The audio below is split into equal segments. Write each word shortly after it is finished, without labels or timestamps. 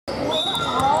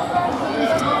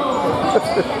Rebound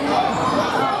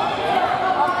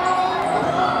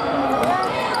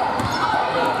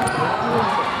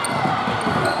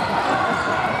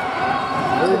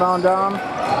down.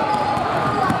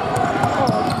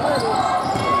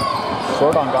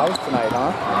 Short on guys tonight,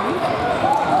 huh?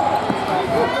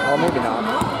 Well, maybe not.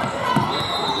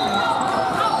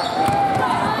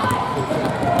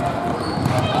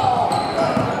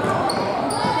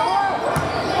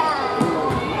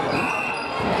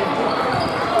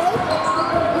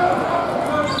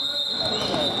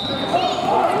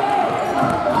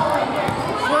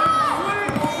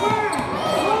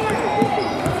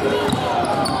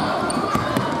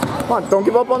 Come on, don't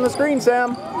give up on the screen,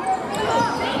 Sam.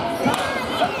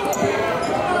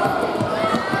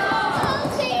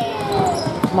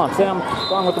 Come on, Sam,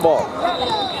 strong with the ball.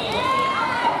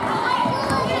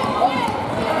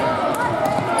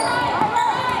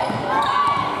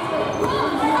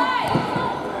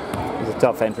 It was a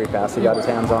tough entry pass. He got his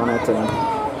hands on it and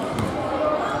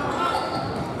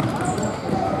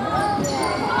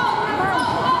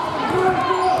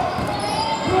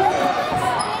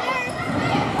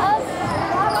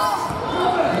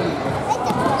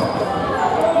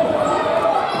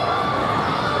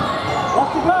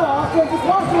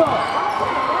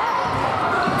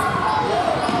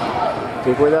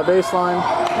take away that baseline.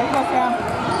 There you go, Sam.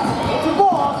 It's a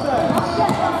ball, offset.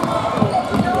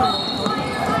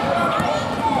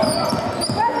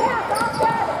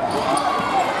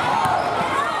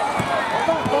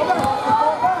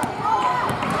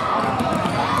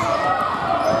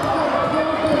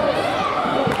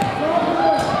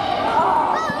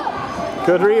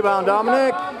 Good rebound,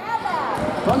 Dominic.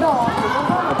 Look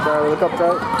up, Charlie. Look up,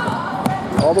 Charlie.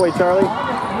 All the way, Charlie.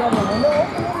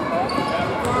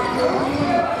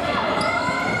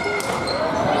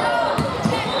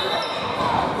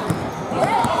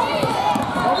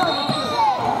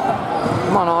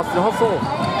 Come on, Austin, hustle.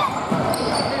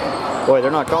 Boy,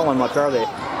 they're not calling much, are they?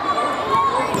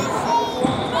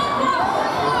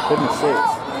 Goodness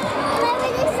sakes.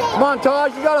 Come on,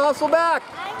 Taj, you gotta hustle back.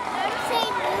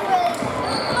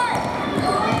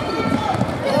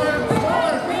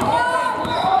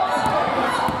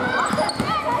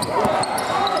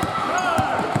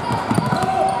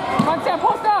 Come on, Sam,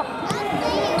 post up.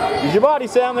 Use your body,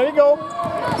 Sam. There you go.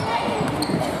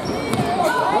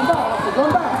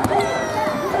 Going back.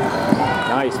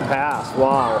 Nice pass,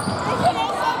 wow.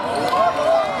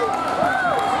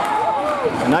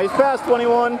 A nice pass,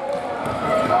 21.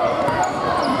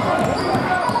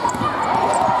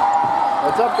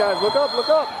 What's up, guys? Look up, look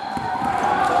up.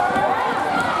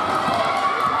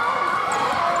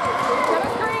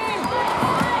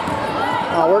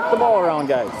 Now work the ball around,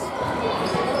 guys.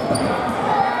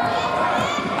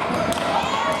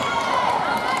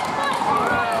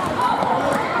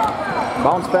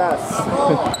 Bounce pass.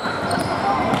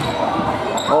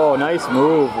 Oh, nice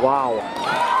move. Wow.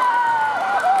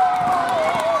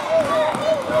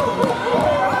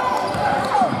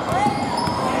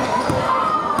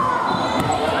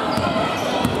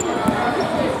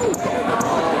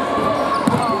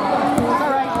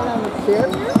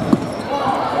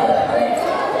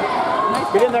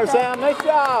 Get in there, Sam. Nice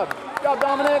job. Good job,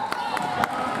 Dominic.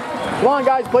 Come on,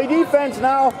 guys. Play defense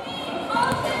now.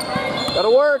 Gotta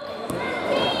work.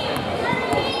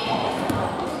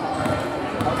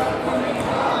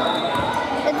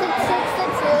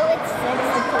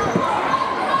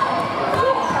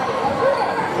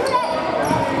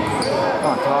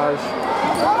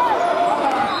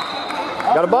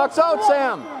 Got to box out,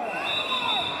 Sam.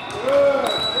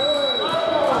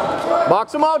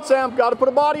 Box him out, Sam. Got to put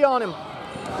a body on him.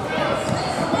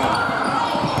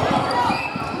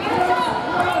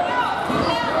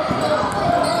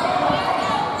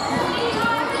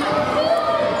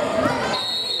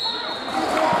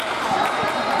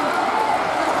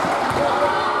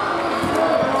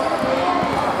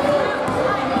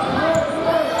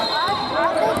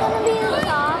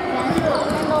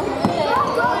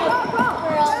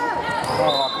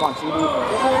 Come on, CD.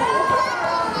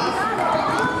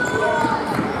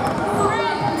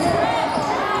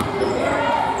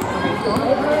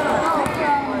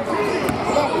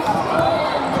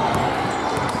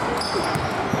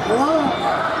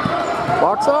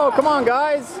 Box out, come on,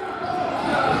 guys.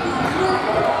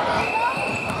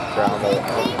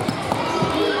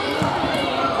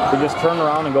 They just turn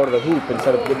around and go to the hoop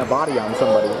instead of getting a body on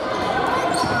somebody.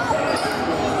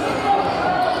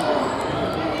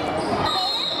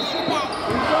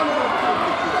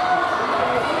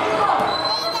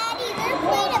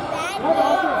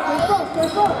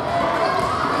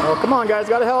 Oh, come on, guys,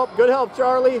 gotta help. Good help,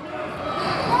 Charlie.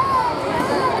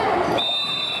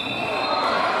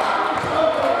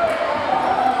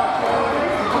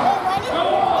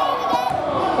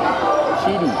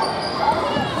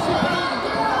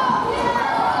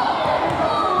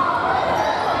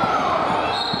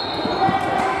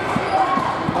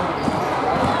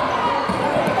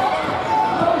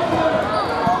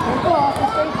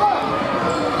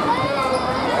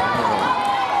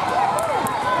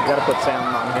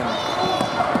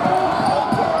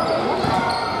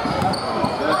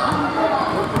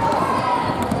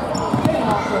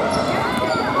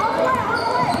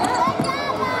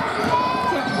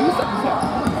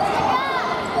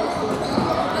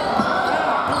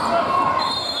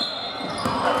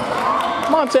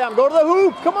 go to the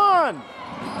hoop. Come on.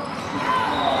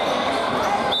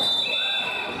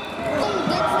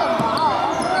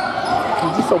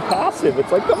 He's just so passive.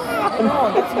 It's like, come on.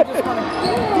 No, that's you just want to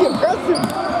Be aggressive.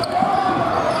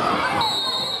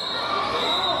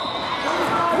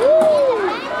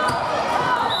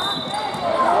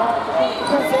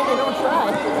 say they don't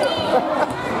try.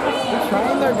 They're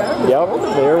trying their best. Yep,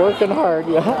 they're working hard,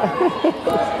 yeah.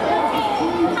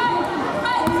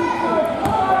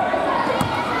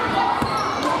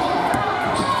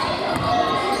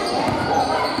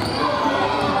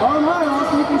 Arm high,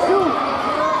 Austin, you can shoot.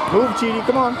 Move, Cheaty,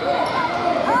 come on.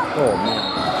 Oh, man.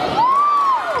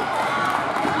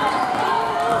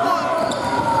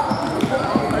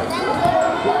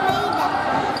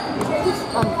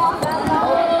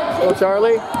 Go,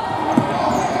 Charlie.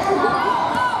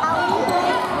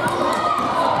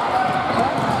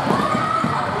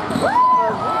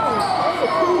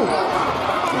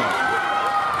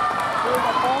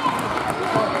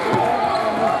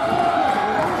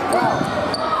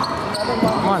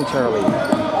 Come on, Charlie.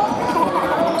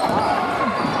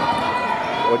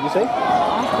 What'd you say?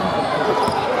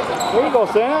 There you go,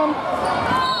 Sam.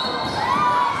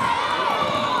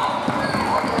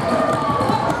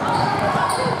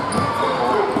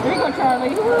 Here you go, Charlie.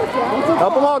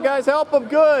 Help them out, guys. Help them.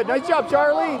 Good. Nice job,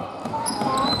 Charlie.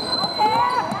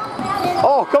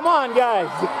 Oh, come on, guys.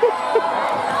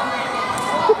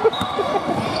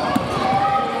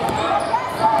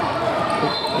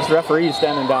 This referee's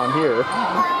standing down here.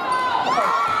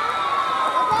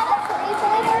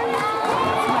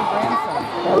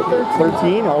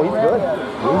 13? Oh, he's good.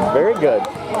 He's very good.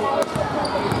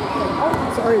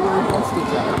 Sorry, we're against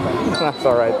each other. That's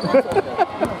all right.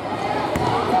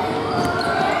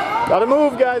 Gotta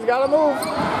move, guys. Gotta move.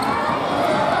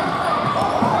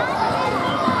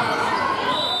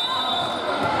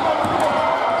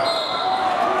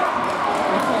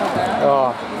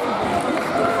 Oh.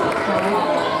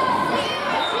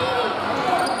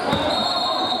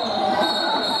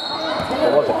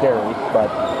 It was a carry, but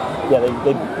yeah, they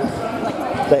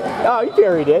oh, he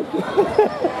carried it.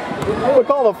 We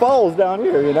call the fouls down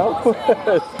here, you know.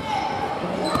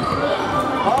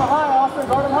 High, Austin,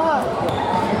 guard him high.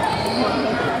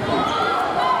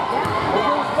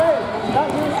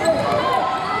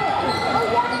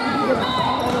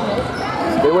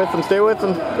 Stay with them, stay with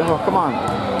them. Oh, come on.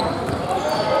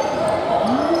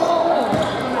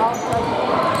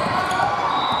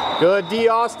 Good D,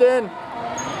 Austin.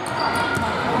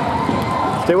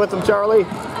 Stay with them, Charlie.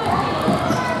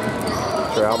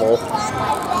 Travel.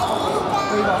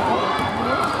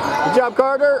 Good job,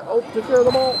 Carter. Oh, took care of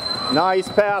the ball. Nice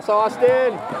pass,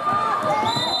 Austin.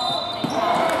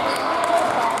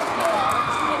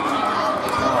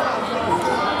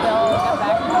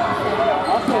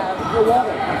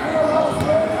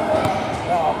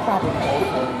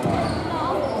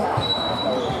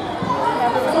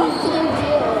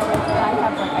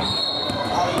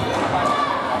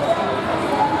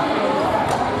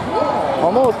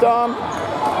 Almost, Tom.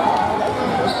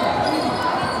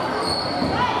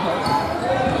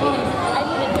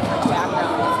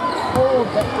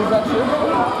 Is that true?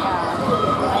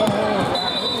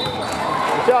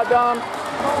 Good job, Dom.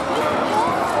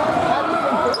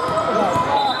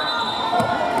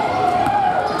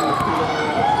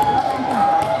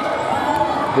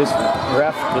 This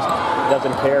ref just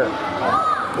doesn't care.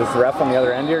 This ref on the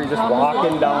other end here, he's just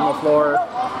walking down the floor.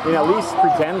 You know, at least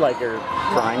pretend like you're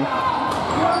trying.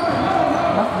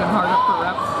 Must have been harder for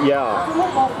refs. Yeah.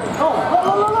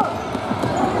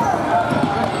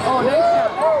 Oh, nice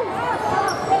shot.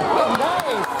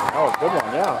 Oh, good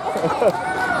one, yeah.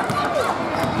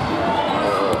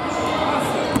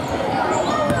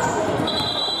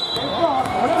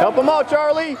 Help him out,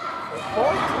 Charlie.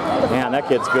 Man, that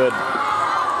kid's good.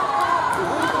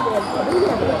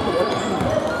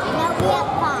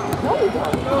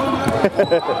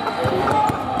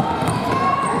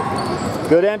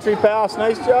 Good entry pass,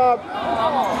 nice job.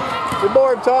 Good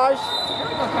board, Taj.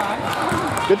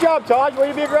 Good job, Taj. Way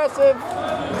to be aggressive.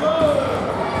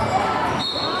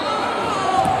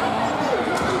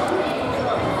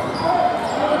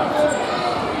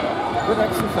 Good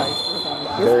exercise.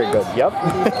 Very good, yep.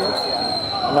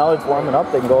 Now it's warming up,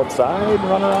 they can go outside and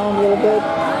run around a little bit.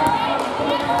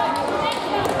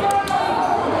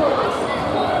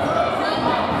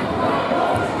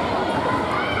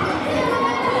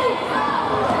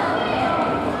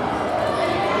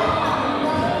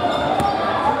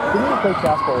 Didn't you play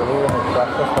Chaska earlier in the truck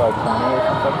just for like 20 or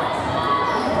something?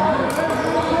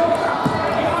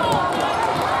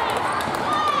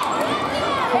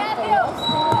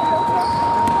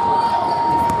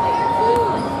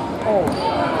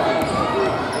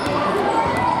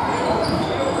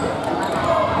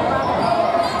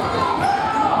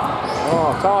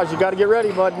 Taj, you got to get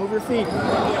ready, bud. Move your feet.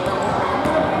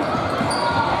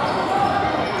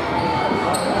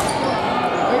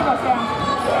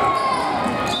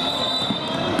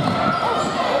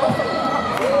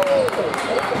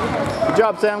 Good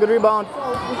job, Sam. Good rebound.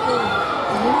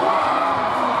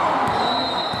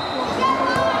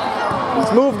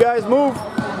 Let's move, guys. Move.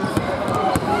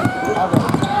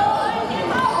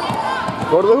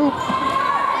 Go to the hoop.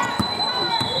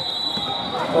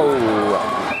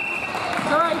 Oh.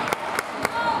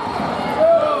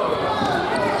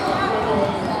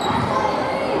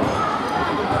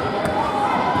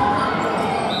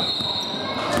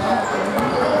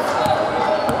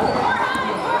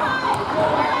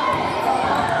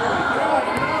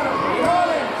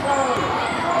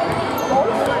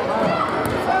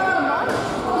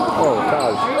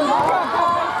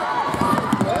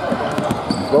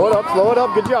 Slow it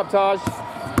up. Good job, Taj.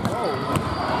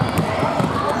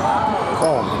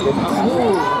 Oh, my goodness.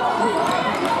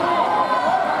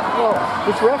 Well,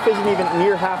 this ref isn't even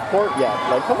near half court yet.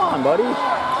 Like, come on, buddy.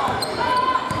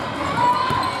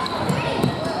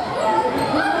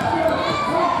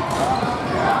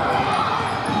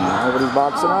 Nobody's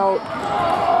boxing out.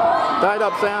 Tied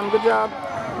up, Sam. Good job.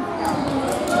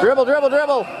 Dribble, dribble,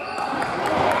 dribble.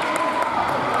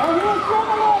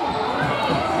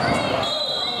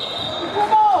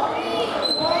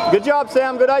 Good job,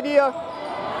 Sam. Good idea.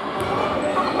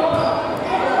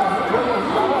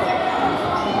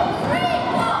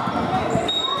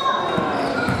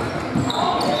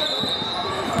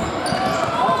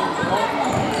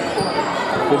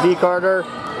 Good D, Carter.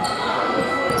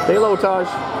 Stay low, Taj.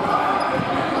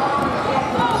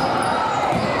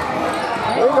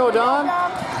 There you go, Don.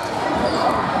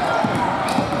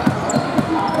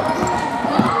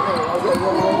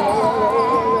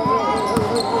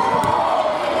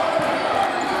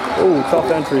 Oh, tough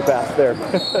entry pass there.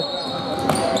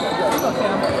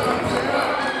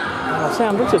 Oh,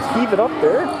 Sam, let's just heave it up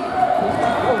there.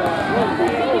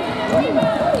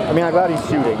 I mean, I'm glad he's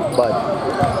shooting, but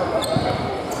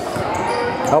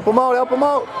help him out, help him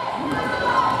out.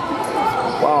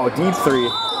 Wow, deep three.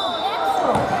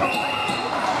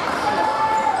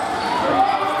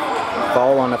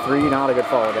 Foul on a three, not a good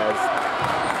foul, guys.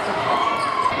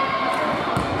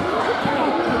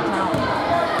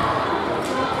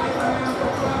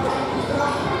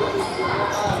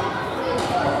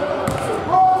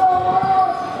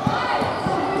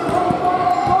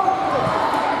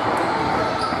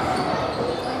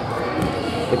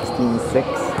 Six. I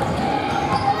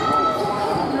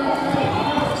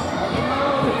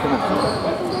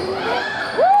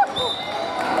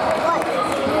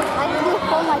need to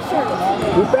hold my shirt.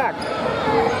 Move back.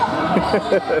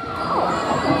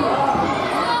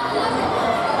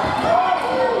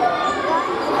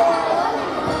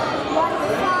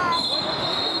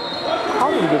 How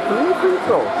did you get 3 free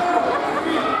throws?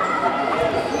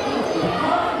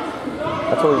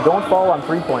 That's why we don't fall on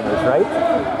three-pointers, right?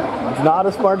 It's not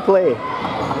a smart play.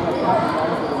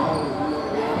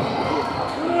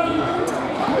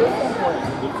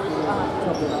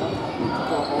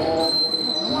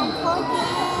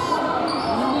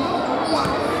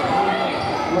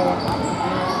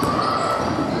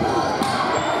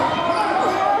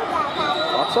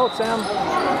 Box out, Sam.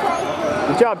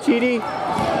 Good job, Cheaty.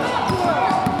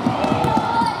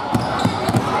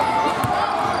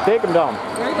 Take him down.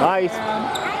 Nice.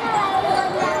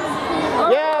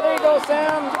 Yeah, there you go,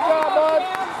 Sam. Good job, bud.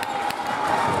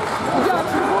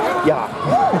 Yeah,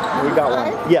 we got one.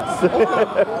 Yes.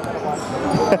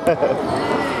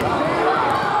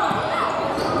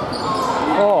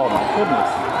 Oh my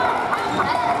goodness.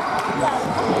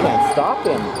 You can't stop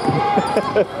him.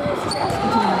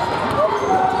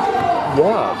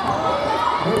 Yeah.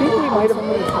 I think we might have. I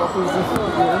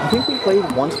think we played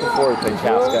once before we played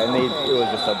Chaska, and it was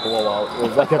just a blowout. It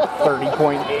was like a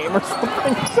 30-point game or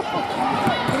something. So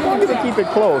we wanted to keep it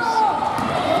close.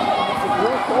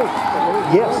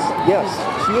 Yes, yes.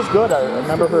 She was good. I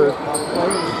remember her.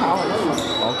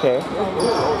 Okay.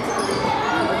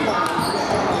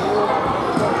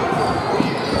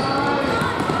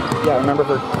 Yeah, I remember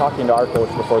her talking to our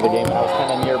coach before the game, and I was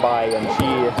kind of nearby, and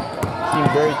she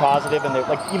seemed very positive, and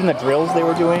like even the drills they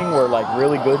were doing were like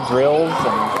really good drills.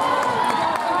 And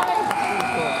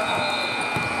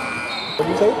what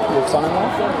did you say? Your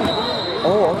son-in-law?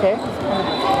 Oh, okay.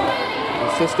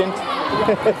 Assistant.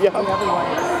 Yeah.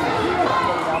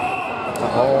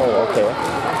 Oh, okay.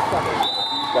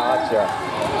 Gotcha.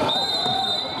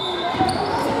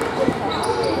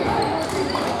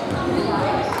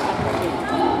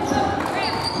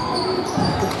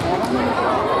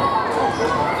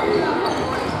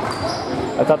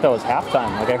 I I thought that was halftime.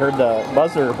 Like I heard the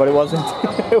buzzer, but it wasn't.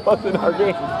 It wasn't our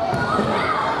game.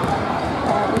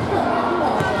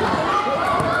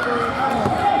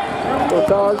 Go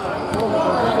Taj.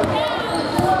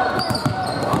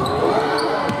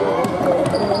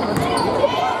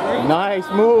 Nice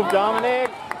move,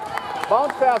 Dominic.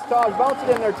 Bounce pass, Taj. Bounce it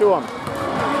in there to him.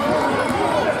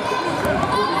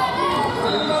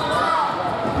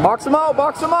 Box him out.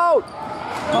 Box him out.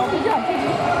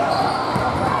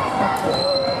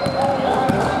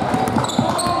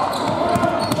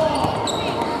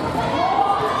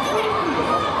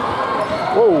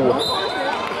 Whoa.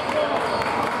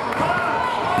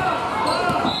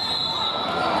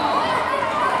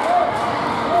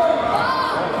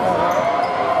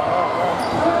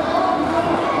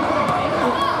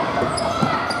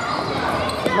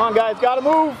 Come on, guys, gotta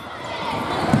move.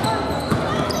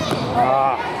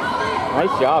 Ah,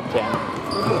 nice job, Ken.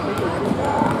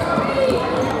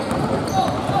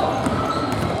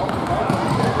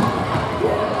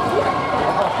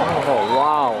 Oh,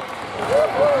 wow.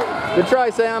 Good try,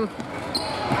 Sam.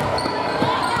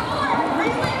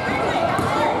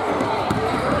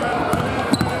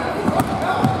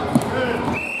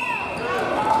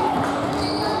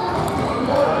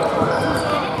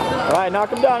 All right, knock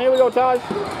him down. Here we go, Taj.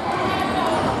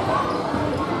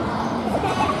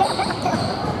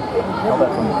 Oh,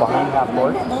 that's from behind half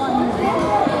court.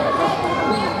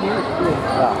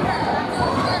 Yeah.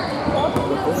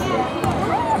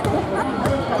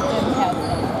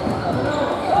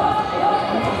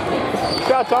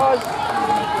 Shot, Taj.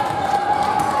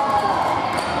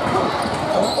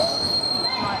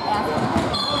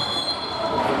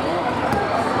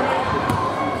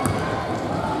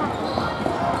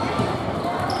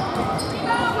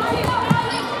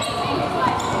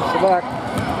 Back.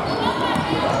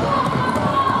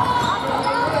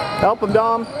 Help him,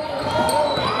 Dom.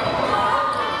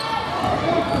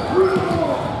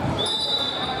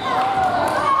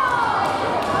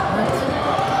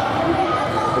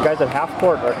 The guys at half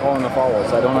court are calling the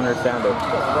fouls. I don't understand it.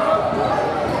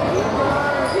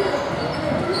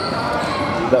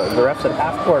 The refs at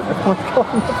half court are calling the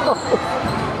fouls.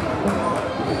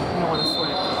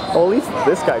 Well, at least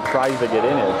this guy tries to get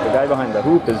in it. The guy behind the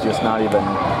hoop is just not even,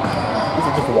 he's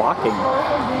just walking.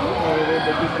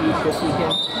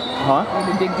 Huh?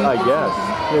 I guess.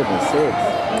 Goodness sakes.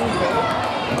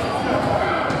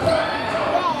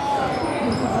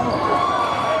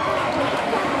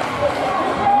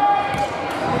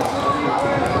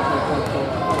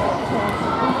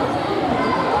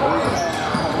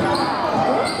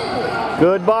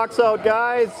 Good box out,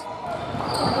 guys.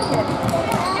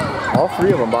 All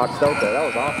three of them boxed out there. That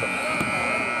was awesome.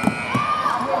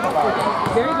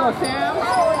 There you go, Sam.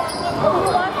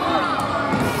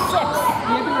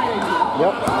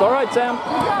 Yep, it's all right, Sam.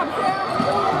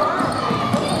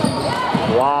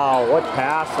 Wow, what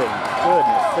passing.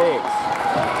 Goodness sakes.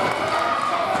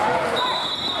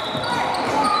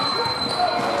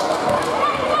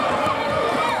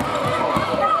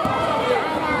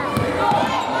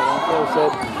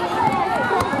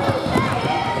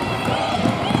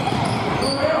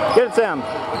 Get it, Sam.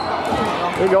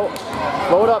 There you go.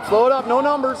 Slow it up, no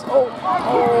numbers. Oh.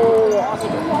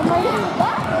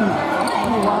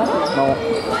 No.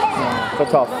 So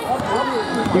tough.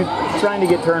 He's trying to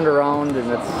get turned around, and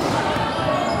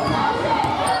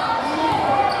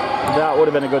that would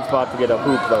have been a good spot to get a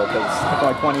hoop, though, because there's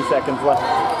only 20 seconds left.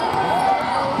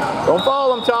 Don't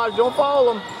foul him, Taj. Don't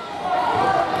foul him.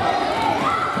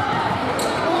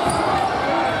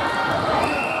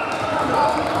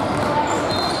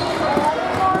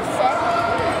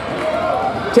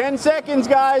 10 seconds,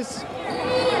 guys.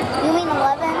 You mean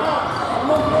 11?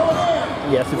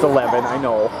 Yes, it's 11, I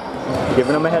know.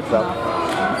 Giving him a heads up.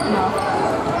 No.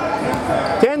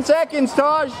 10 seconds,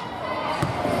 Taj.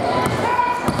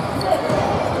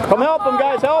 Come help him,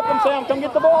 guys. Help him, Sam. Come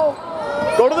get the ball.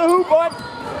 Go to the hoop, bud.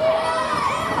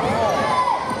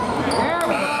 There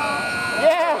we go.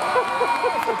 Yeah.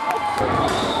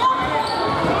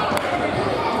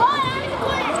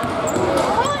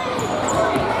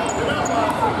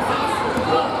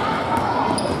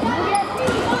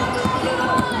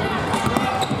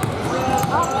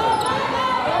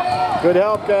 Good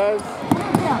help, guys.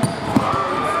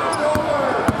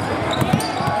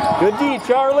 Good D,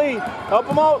 Charlie. Help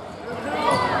him out.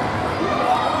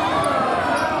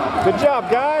 Good job,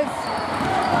 guys.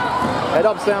 Head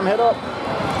up, Sam. Head up.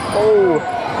 Oh.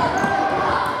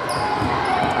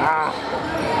 Ah.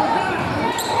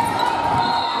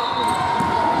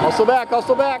 Hustle back.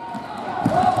 Hustle back.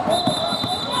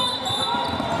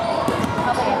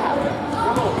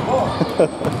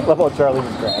 Love how Charlie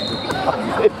was grabbing.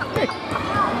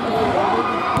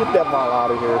 Get that ball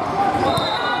out of here.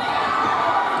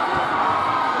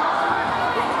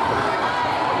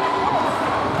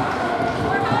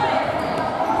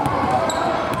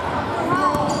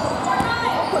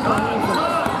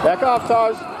 Back off,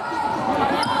 Taj.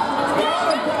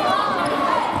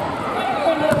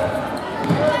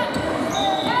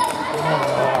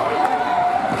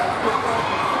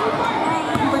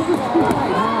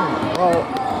 Well,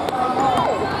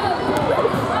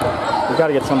 we got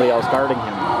to get somebody else guarding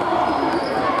him.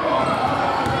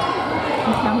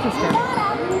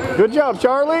 Good job,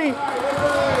 Charlie. Good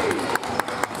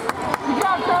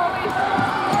job, Charlie.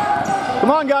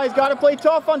 Come on, guys. Got to play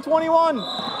tough on 21.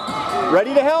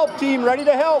 Ready to help, team. Ready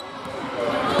to help.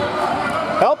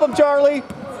 Help him, Charlie.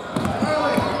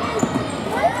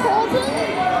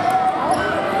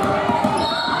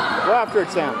 Go after it,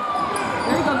 Sam.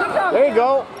 There you go. Good job. There you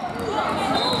go.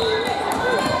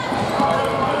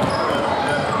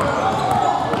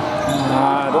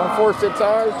 Don't force it,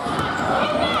 Taj.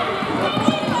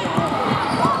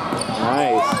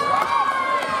 Nice.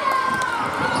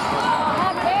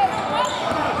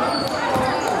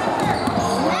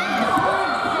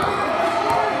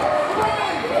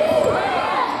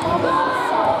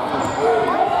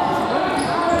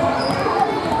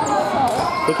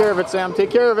 Take care of it, Sam. Take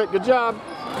care of it. Good job.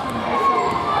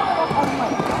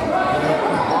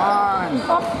 Come on.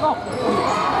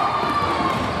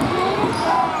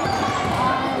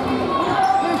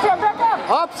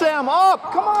 Up, Sam.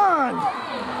 Up. Come on.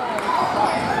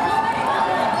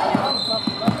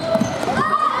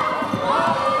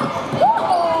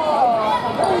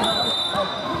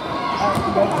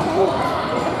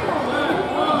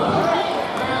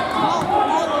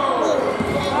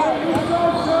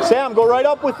 Sam, go right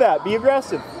up with that. Be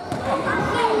aggressive.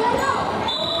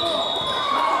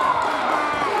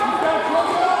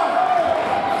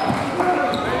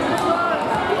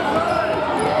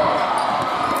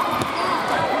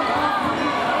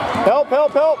 Help,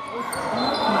 help, help.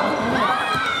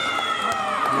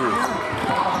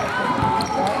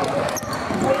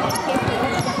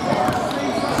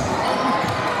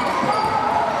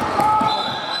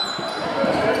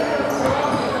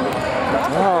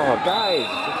 Oh, guys.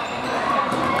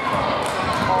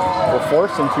 We're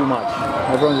forcing too much.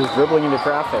 Everyone's just dribbling into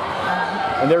traffic.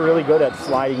 And they're really good at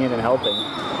sliding in and helping.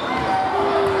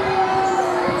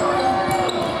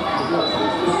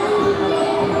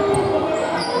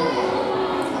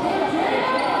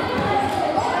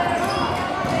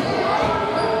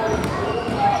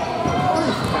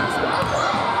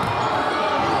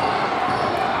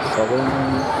 Southern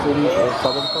City or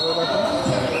Southern suburb, I think?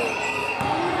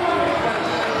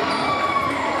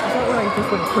 Is that where I just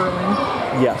went curling?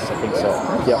 Yes, I think so.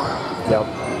 Yep. Yep.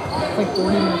 It's like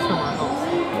 40 minutes from our house.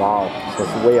 Wow. So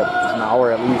it's way up. It's an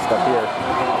hour at least up here.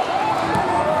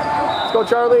 Let's go,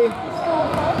 Charlie.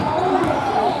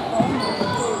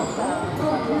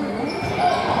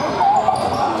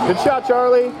 Good shot,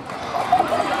 Charlie.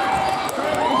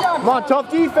 Come on, tough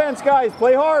defense, guys.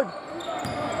 Play hard.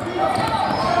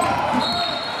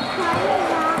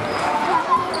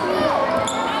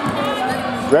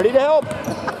 Ready to help?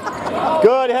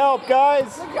 Good help,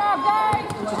 guys. Good job,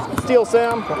 guys. Steal,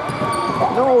 Sam.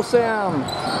 No, Sam.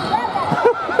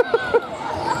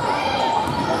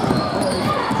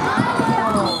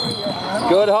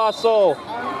 Good hustle.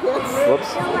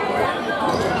 Whoops.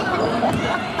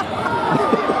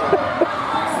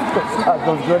 That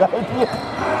was a good idea.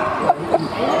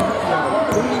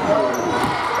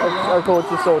 Our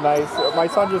coach is so nice. My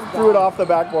son just threw it off the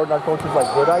backboard and our coach was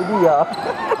like, good idea.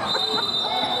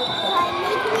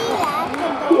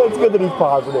 Yeah, it's good that he's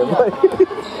positive.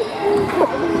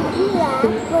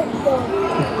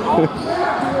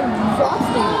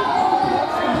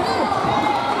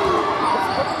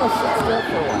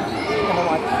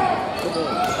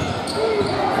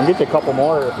 I'll get you a couple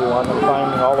more if you want. I'm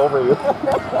climbing all over you.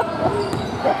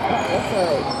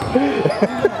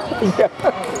 Yeah.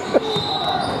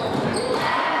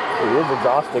 It is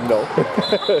exhausting though.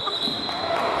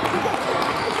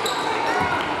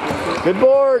 Good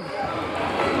board.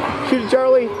 Shoot it,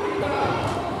 Charlie.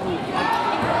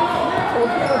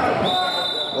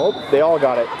 Oh, they all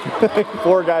got it.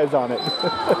 4 guys on it.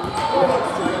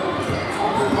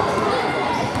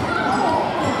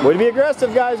 Way to be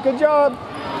aggressive, guys. Good job.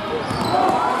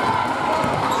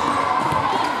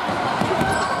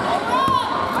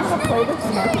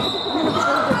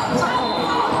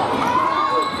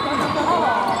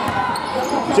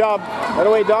 Good job. Right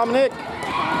away, Dominic.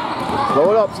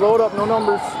 Slow it up, no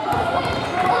numbers.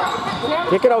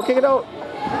 Kick it out, kick it out.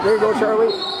 There you go,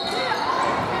 Charlie.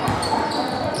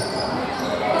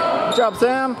 Good job,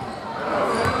 Sam.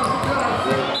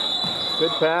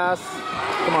 Good pass.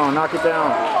 Come on, knock it down.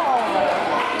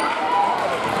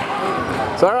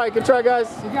 It's all right. Good try, guys.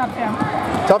 Good job, Sam.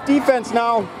 Tough defense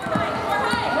now.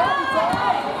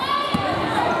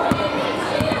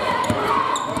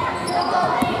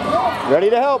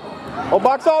 Ready to help. Oh,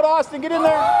 box out, Austin. Get in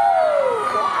there.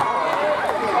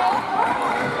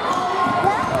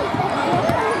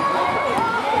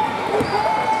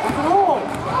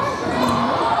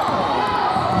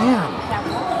 Man.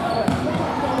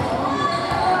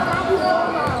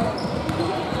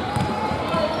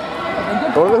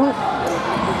 Go to the hoop.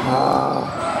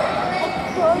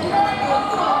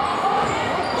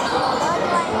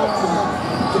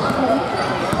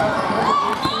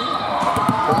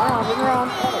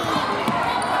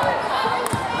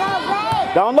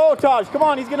 Down low, Taj. Come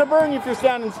on, he's going to burn you if you're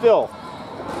standing still.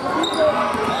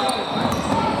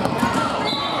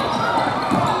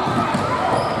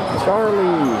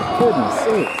 Charlie, goodness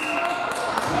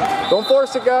sakes. Don't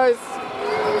force it, guys.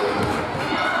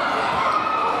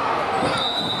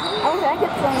 I wish I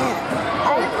could play it.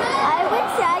 I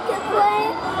wish I could play,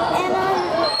 and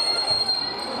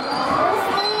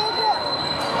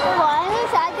I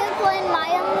wish I could play my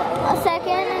a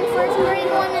second and first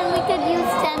grade one, and we could use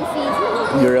 10 feet.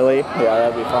 You really? Yeah,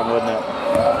 that'd be fun, wouldn't it?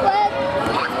 But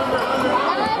not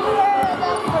for the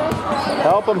first grade.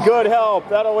 Help him, good help.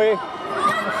 That'll we.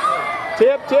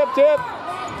 Tip, tip, tip.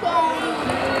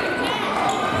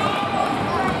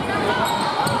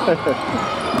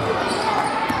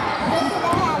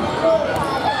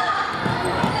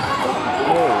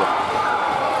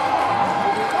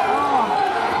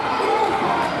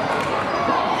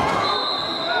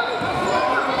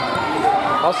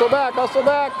 Hustle back, hustle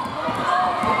back.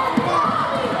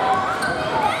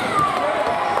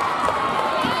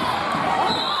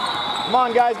 Come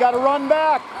on, guys, got to run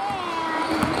back.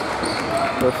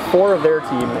 There's 4 of their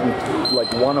team and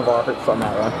like 1 of ours on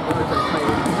that run.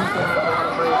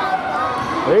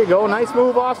 There you go, nice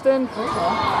move, Austin.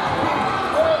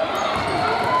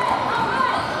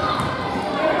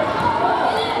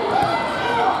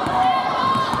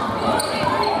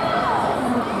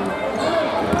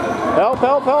 Help,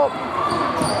 help, help.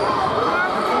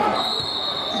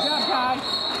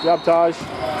 Good job, Taj.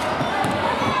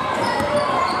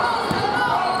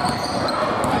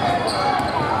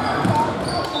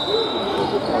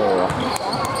 Oh.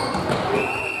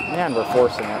 Man, we're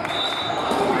forcing it.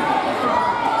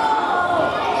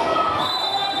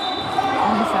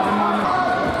 Only 7 more minutes.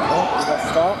 Oh, did that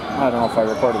stop? I don't know if I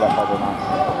recorded that part or not.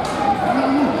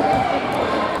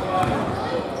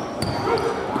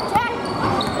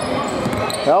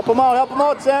 Help him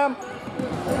out, Sam.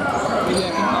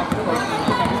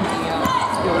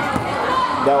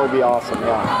 That would be awesome,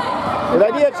 yeah. Good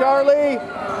idea, Charlie.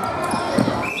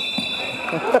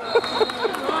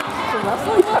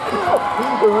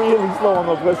 We're really slow on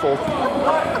those whistles.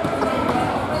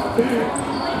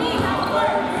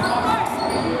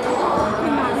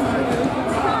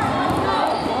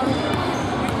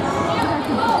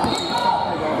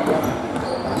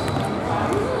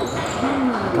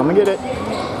 Come and get it.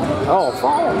 Oh,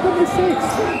 foul, goodness sakes.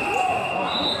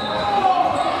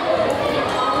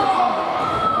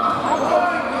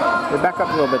 We're back up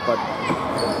a little bit, bud.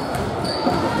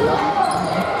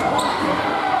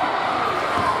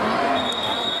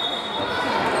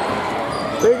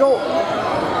 There you go.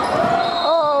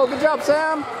 Oh, good job,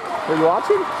 Sam. Were you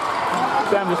watching?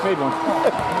 Sam just made one.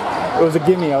 It was a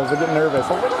gimme. I was getting nervous.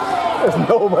 I was like, there's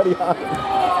nobody on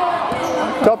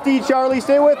it. Tough D, Charlie.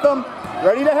 Stay with them.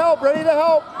 Ready to help. Ready to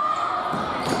help.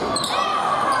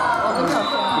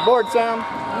 Good board, Sam.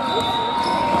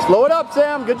 Slow it up,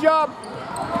 Sam. Good job.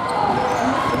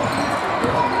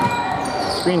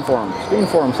 Screen for him. Screen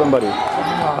for him, somebody.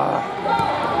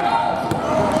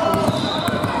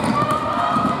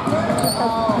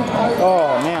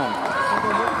 Oh, man.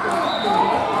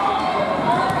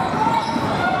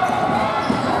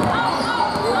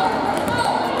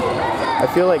 I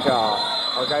feel like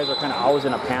our guys are kind of always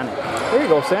in a panic. There you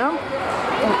go, Sam.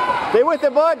 Stay with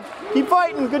it, bud. Keep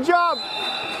fighting. Good job.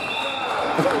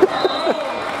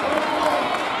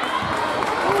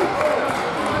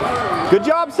 Good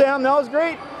job, Sam. That was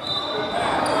great.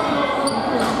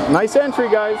 Nice entry,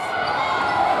 guys.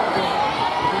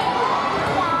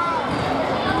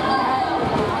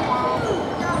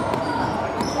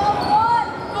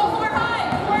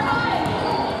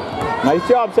 Nice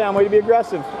job, Sam. Way to be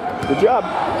aggressive. Good job.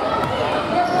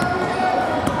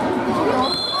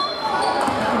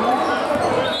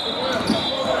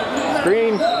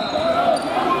 Screen.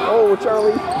 Oh,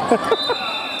 Charlie.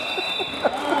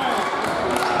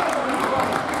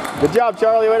 Good job,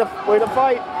 Charlie. Way to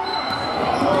fight.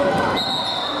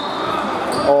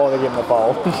 Oh, they gave him a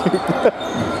foul.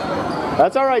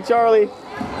 That's all right, Charlie.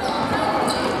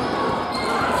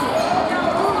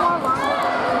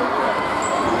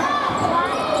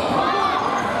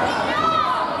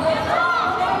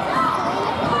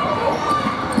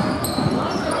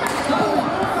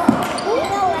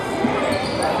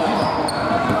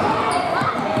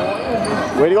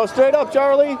 Way to go straight up,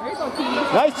 Charlie.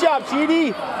 Nice job,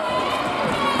 Cheaty.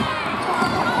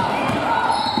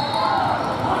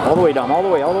 All the way, Dom. All the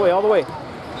way, all the way, all the way.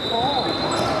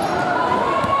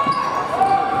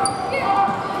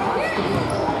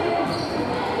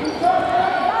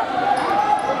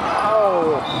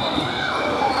 Oh.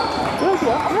 Good,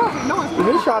 yeah. No, it's a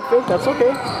good shot, fake. That's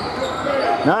okay.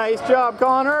 Nice job,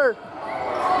 Connor.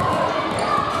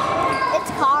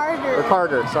 It's Carter. Or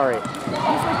Carter, sorry.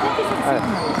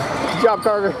 Good job,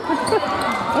 Carter.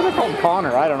 Why did I call him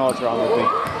Connor? I don't know what's wrong with me.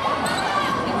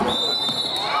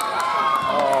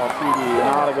 Oh, PD,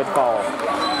 not a good call.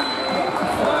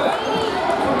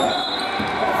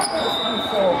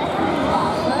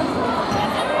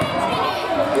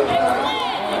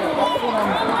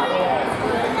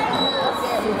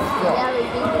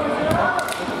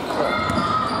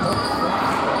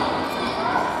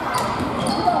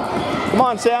 Come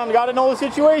on, Sam, you gotta know the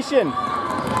situation.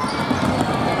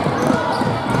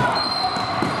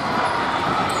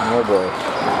 Oh boy.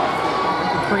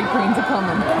 Freight trains are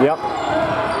coming. Yep.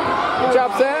 Good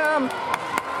job, Sam.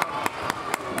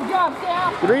 Good job,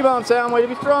 Sam. Good rebound, Sam. Way to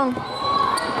be strong.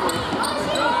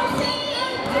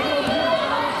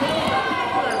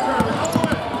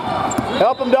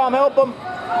 Help him, Dom. Help him.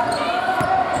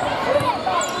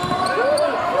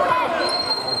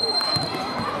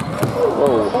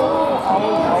 Whoa.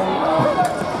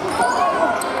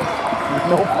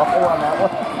 No foul on that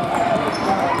one.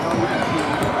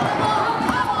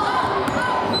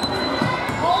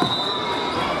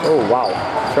 Oh, wow.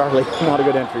 Charlie, not a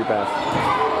good entry pass.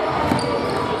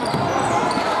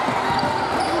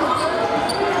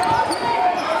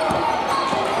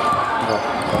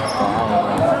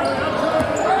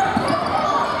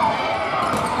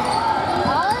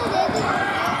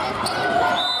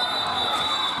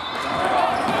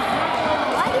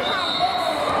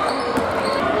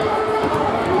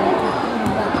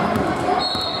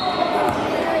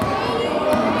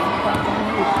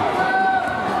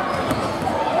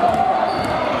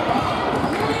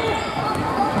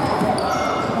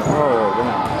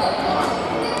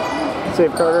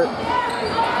 Save, Carter.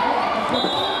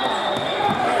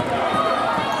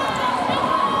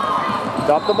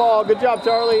 Stop the ball. Good job,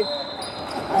 Charlie.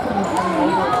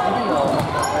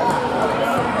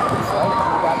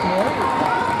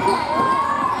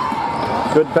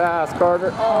 Good pass,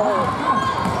 Carter.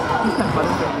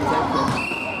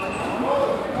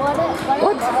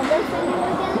 What?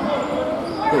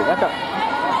 Hey, back up.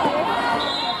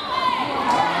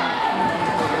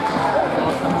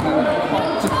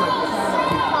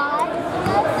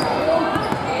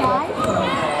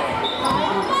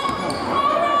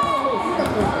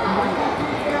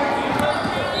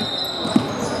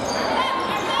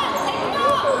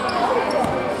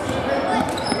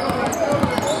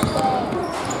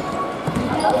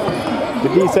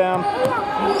 Good D, Sam.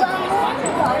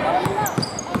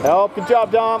 Help, good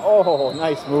job, Dom. Oh,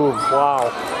 nice moves.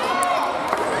 Wow.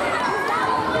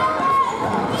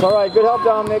 It's all right. Good help,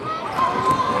 Dominic.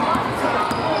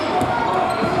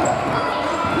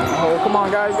 Oh, come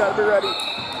on, guys. Got to be ready.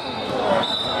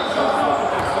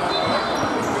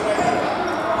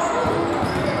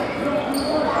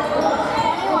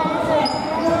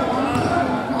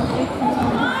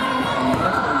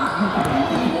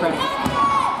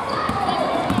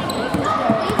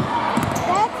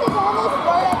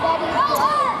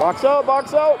 Box out,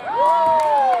 box out.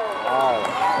 Wow.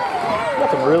 Got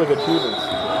some really good shooters.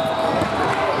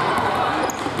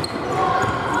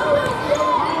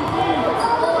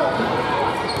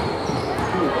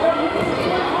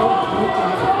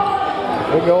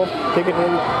 There you go. Take it,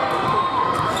 baby.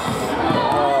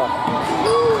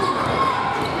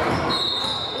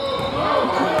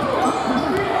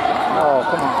 Oh,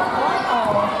 come on.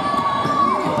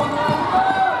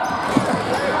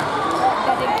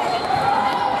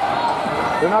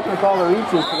 They're not going to call the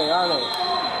reaches today, are they?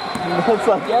 It's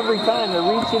like every time they're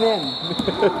reaching in.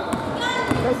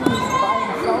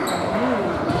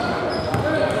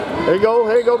 There you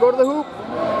go, go to the hoop.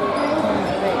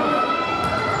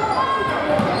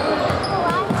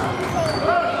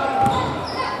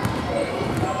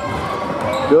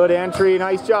 Good entry,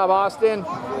 nice job, Austin.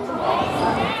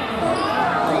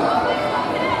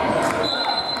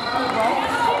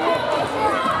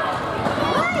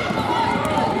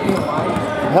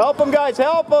 Help him, guys,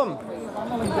 help him.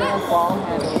 definitely their ball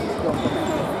handling skills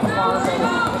far better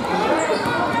than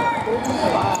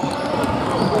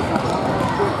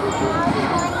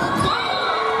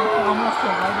almost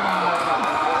a right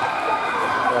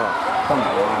Oh, come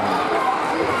on.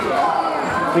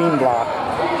 Clean block.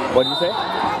 What'd you say?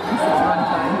 run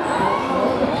time.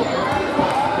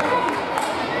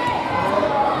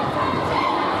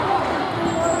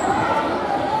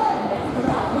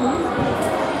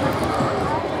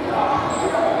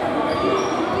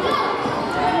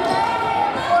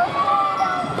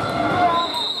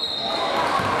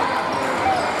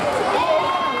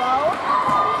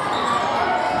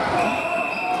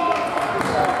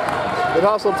 Good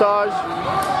hustle, Taj.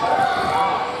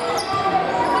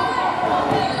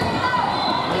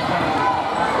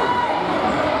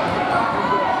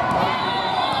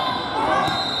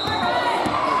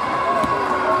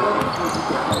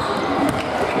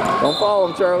 Don't follow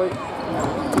him, Charlie.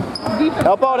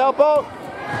 Help out, help out.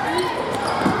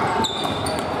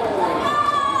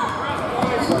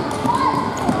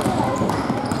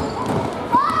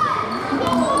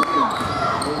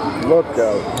 Look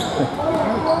out.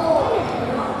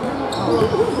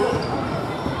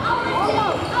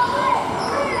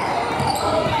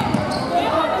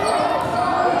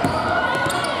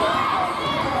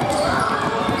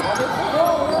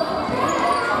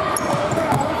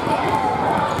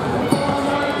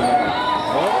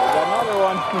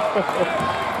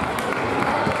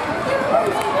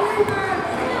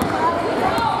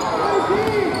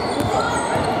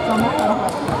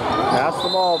 Pass the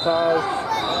ball, Taj.